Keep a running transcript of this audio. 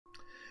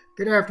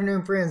Good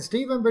afternoon, friends.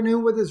 Stephen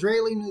Benu with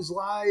Israeli News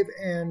Live,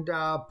 and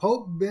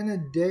Pope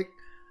Benedict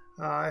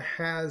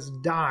has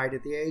died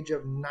at the age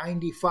of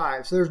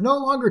 95. So there's no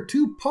longer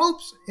two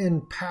popes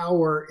in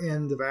power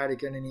in the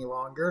Vatican any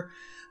longer.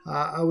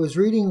 I was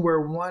reading where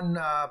one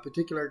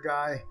particular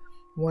guy,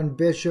 one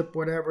bishop,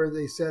 whatever,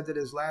 they said that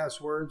his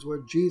last words were,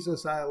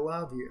 "Jesus, I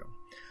love you."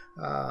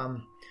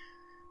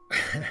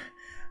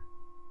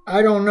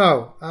 I don't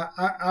know.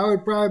 I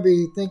would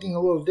probably be thinking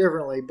a little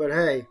differently, but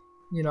hey,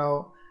 you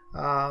know,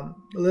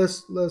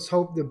 let's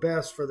hope the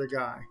best for the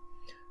guy.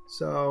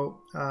 So,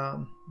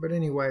 but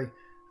anyway,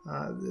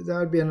 that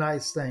would be a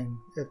nice thing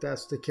if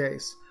that's the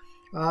case.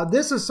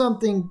 This is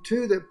something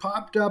too that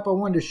popped up. I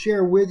wanted to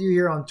share with you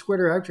here on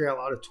Twitter. Actually, I have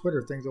a lot of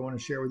Twitter things I want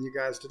to share with you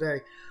guys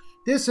today.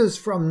 This is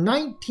from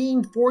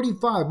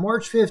 1945,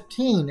 March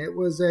 15. It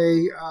was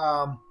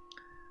an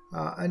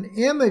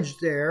image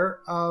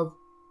there of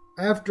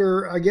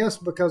after, I guess,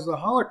 because of the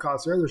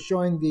Holocaust. They're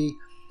showing the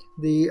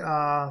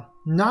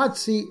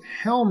Nazi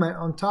helmet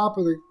on top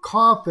of the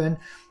coffin.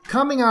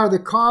 Coming out of the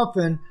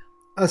coffin,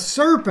 a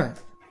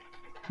serpent.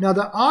 Now,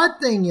 the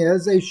odd thing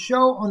is they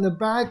show on the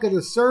back of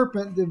the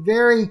serpent the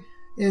very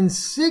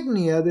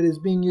insignia that is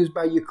being used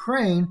by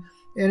Ukraine.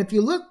 And if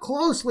you look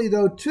closely,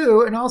 though,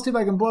 too, and I'll see if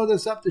I can blow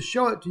this up to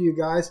show it to you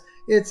guys,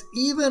 it's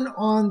even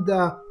on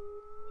the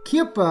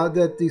kippah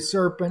that the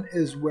serpent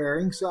is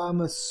wearing. So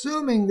I'm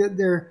assuming that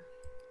they're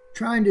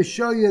trying to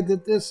show you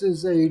that this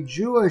is a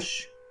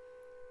Jewish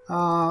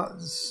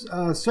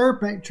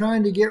serpent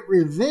trying to get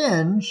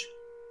revenge.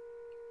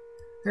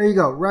 There you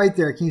go, right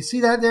there. Can you see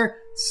that there?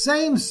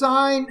 Same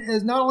sign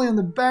as not only on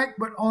the back,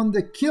 but on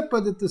the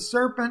kippah that the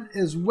serpent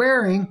is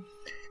wearing.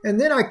 And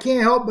then I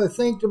can't help but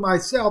think to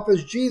myself,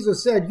 as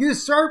Jesus said, "You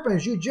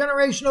serpents, you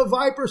generation of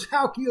vipers,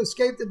 how can you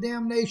escape the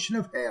damnation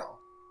of hell?"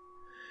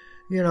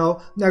 You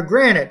know, now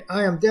granted,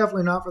 I am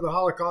definitely not for the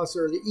Holocaust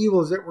or the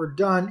evils that were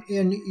done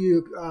in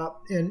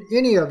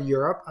any of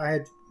Europe. I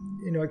had,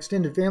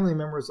 extended family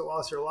members that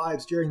lost their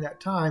lives during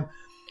that time.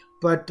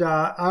 But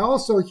I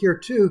also hear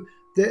too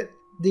that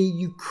the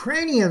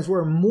Ukrainians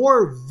were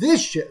more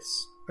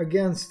vicious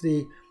against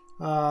the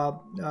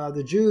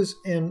Jews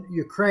in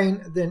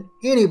Ukraine than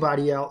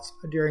anybody else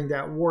during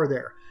that war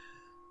there.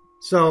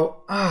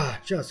 So,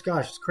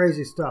 it's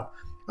crazy stuff.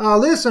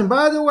 Listen,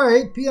 by the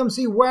way,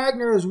 PMC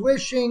Wagner is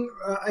wishing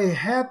a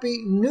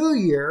happy new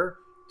year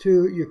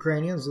to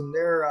Ukrainians in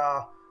their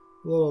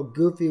little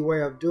goofy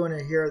way of doing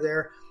it here or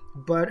there.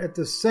 But at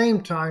the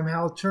same time,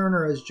 Hal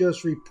Turner has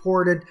just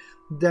reported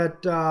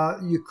that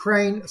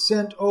Ukraine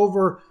sent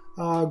over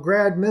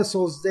Grad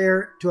missiles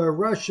there to a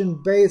Russian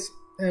base,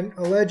 and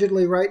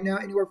allegedly right now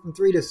anywhere from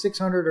 300 to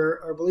 600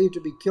 are believed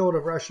to be killed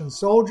of Russian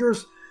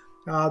soldiers.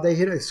 They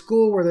hit a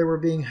school where they were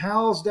being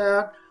housed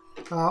at.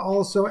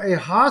 Also a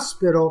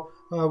hospital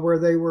where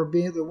the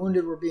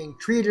wounded were being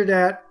treated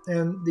at,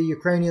 and the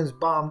Ukrainians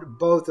bombed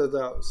both of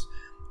those.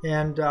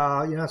 And,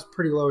 that's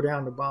pretty low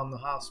down to bomb the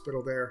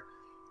hospital there.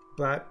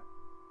 But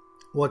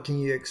what can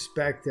you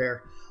expect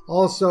there?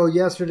 Also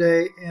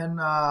yesterday in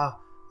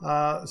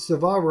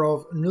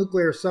Sevarov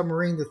nuclear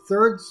submarine, the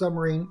third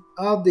submarine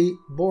of the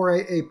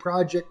Bore-A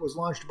project, was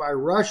launched by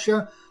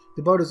Russia.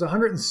 The boat is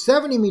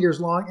 170 meters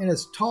long and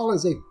as tall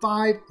as a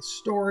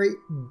 5-story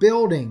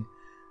building.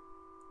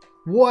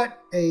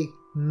 What a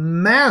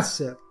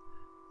massive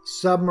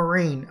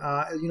submarine.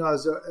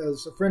 As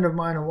a friend of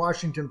mine in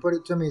Washington put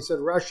it to me, he said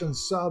Russian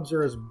subs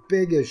are as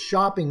big as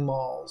shopping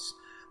malls.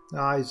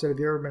 He said, "Have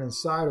you ever been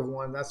inside of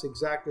one?" That's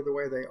exactly the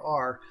way they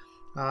are.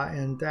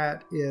 And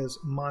that is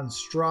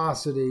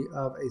monstrosity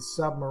of a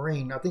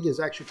submarine. I think he's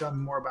actually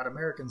talking more about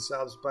American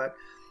subs, but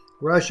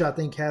Russia, I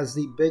think, has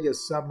the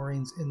biggest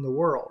submarines in the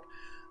world.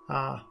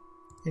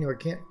 Anyway,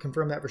 can't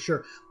confirm that for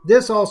sure.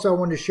 This also I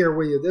wanted to share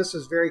with you. This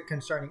is very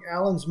concerning.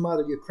 Alan's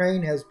mother,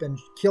 Ukraine, has been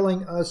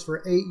killing us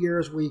for 8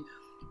 years. We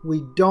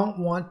don't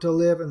want to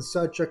live in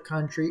such a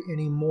country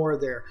anymore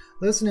there.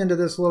 Listen into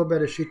this a little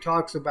bit as she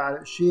talks about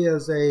it. She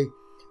is a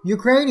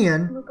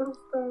Ukrainian.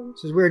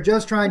 Says, "We're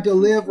just trying to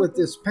live with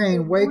this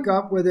pain, wake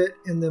up with it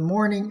in the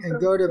morning and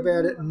go to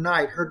bed at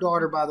night." Her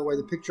daughter, by the way,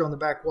 the picture on the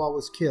back wall,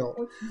 was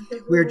killed.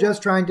 "We're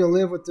just trying to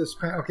live with this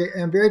pain." Okay,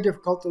 and very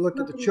difficult to look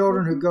at the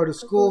children who go to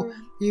school,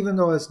 even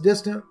though it's a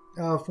distant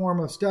form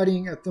of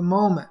studying at the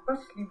moment.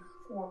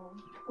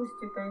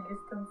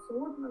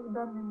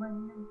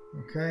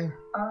 Okay,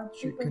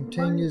 she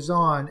continues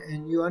on,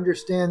 and you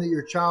understand that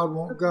your child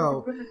won't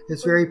go.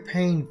 It's very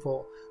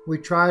painful. We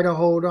try to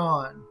hold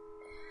on.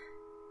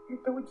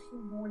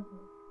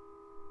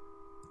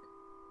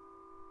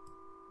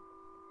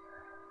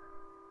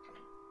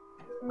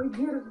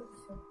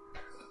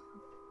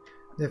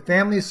 The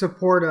families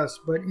support us,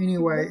 but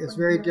anyway, it's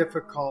very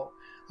difficult.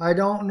 I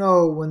don't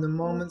know when the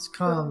moments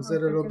comes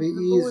that it'll be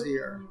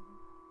easier.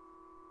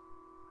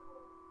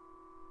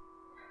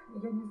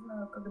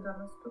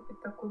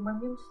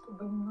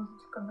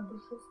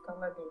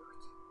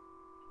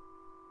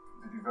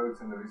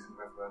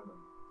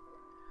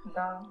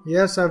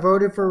 Yes, I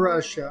voted for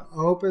Russia. I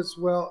hope it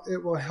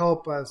will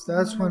help us.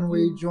 That's when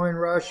we join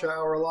Russia,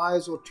 our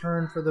lives will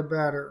turn for the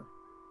better.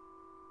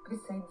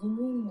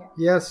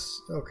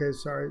 Yes, okay,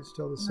 sorry, it's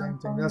still the same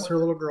thing. That's her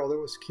little girl that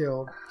was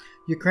killed.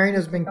 Ukraine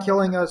has been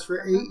killing us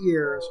for 8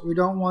 years. We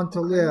don't want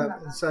to live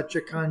in such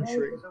a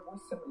country.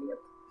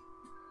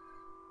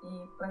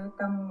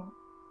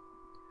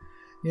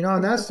 You know,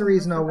 and that's the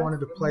reason I wanted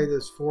to play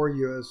this for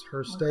you, is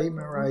her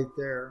statement right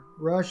there.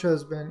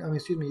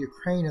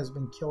 Ukraine has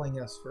been killing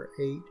us for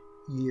 8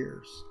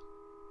 years.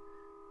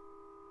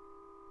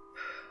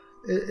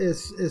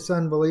 It's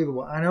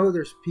unbelievable. I know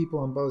there's people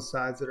on both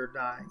sides that are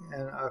dying,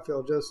 and I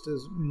feel just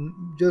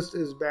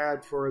as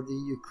bad for the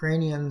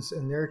Ukrainians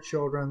and their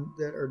children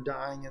that are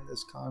dying in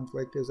this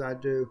conflict as I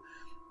do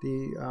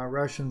the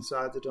Russian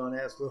side, the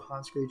Donetsk,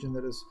 Luhansk region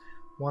that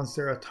wants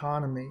their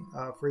autonomy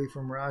free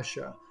from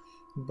Russia.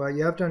 But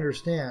you have to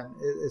understand,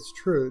 it's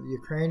true. The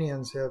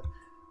Ukrainians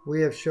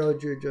we have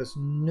showed you just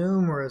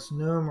numerous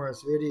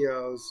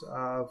videos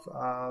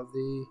of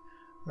the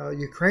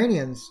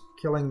Ukrainians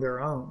killing their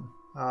own.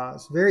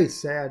 It's very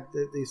sad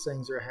that these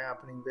things are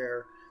happening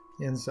there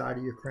inside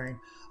of Ukraine.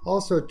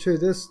 Also, too,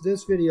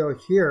 this video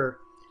here,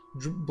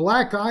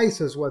 black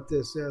ice is what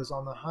this is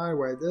on the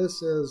highway.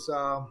 This is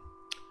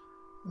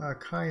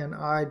Cayenne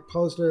I'd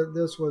posted.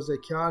 This was as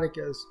chaotic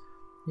as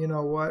you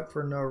know what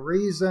for no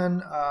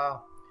reason.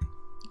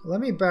 Let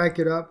me back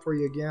it up for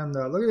you again,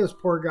 though. Look at this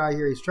poor guy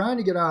here. He's trying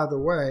to get out of the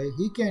way.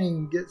 He can't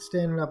even get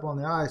standing up on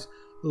the ice.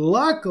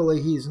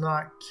 Luckily, he's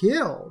not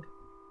killed.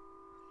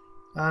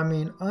 I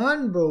mean,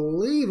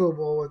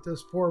 unbelievable what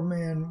this poor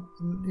man,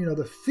 you know,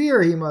 the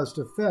fear he must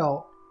have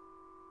felt.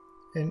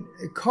 And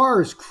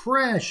cars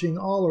crashing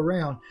all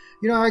around.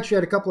 You know, I actually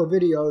had a couple of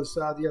videos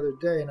the other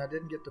day, and I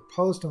didn't get to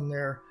post them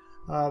there.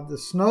 The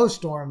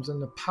snowstorms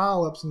and the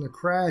pileups and the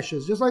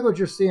crashes, just like what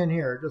you're seeing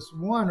here. Just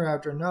one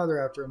after another,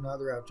 after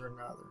another, after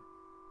another.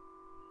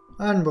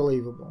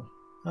 Unbelievable.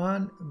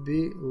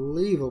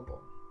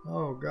 Unbelievable.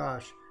 Oh,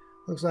 gosh.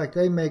 Looks like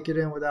they make it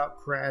in without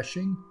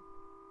crashing.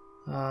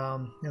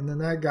 And then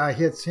that guy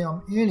hits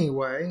him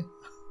anyway.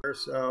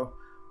 So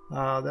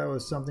that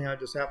was something I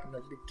just happened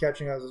to be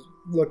catching. I was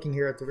looking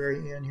here at the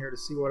very end here to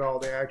see what all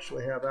they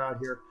actually have out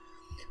here.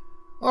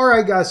 All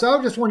right, guys, so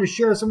I just wanted to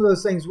share some of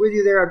those things with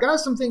you there. I've got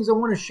some things I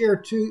want to share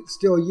too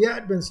still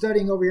yet. Been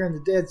studying over here in the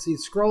Dead Sea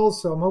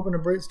Scrolls, so I'm hoping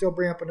to still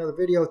bring up another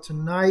video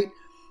tonight.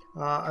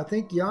 I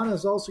think Yana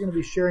is also going to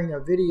be sharing a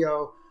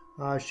video.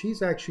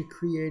 She's actually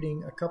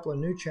creating a couple of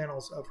new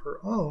channels of her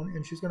own,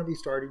 and she's going to be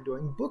starting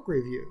doing book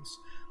reviews.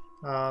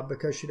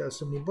 Because she does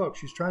so many books.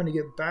 She's trying to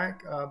get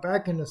back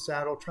in the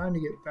saddle, trying to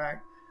get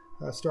back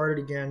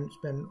started again. It's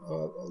been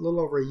a little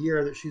over a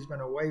year that she's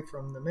been away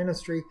from the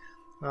ministry.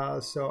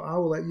 So I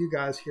will let you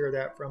guys hear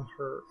that from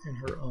her in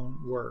her own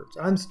words.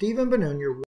 I'm Stephen Benoon, your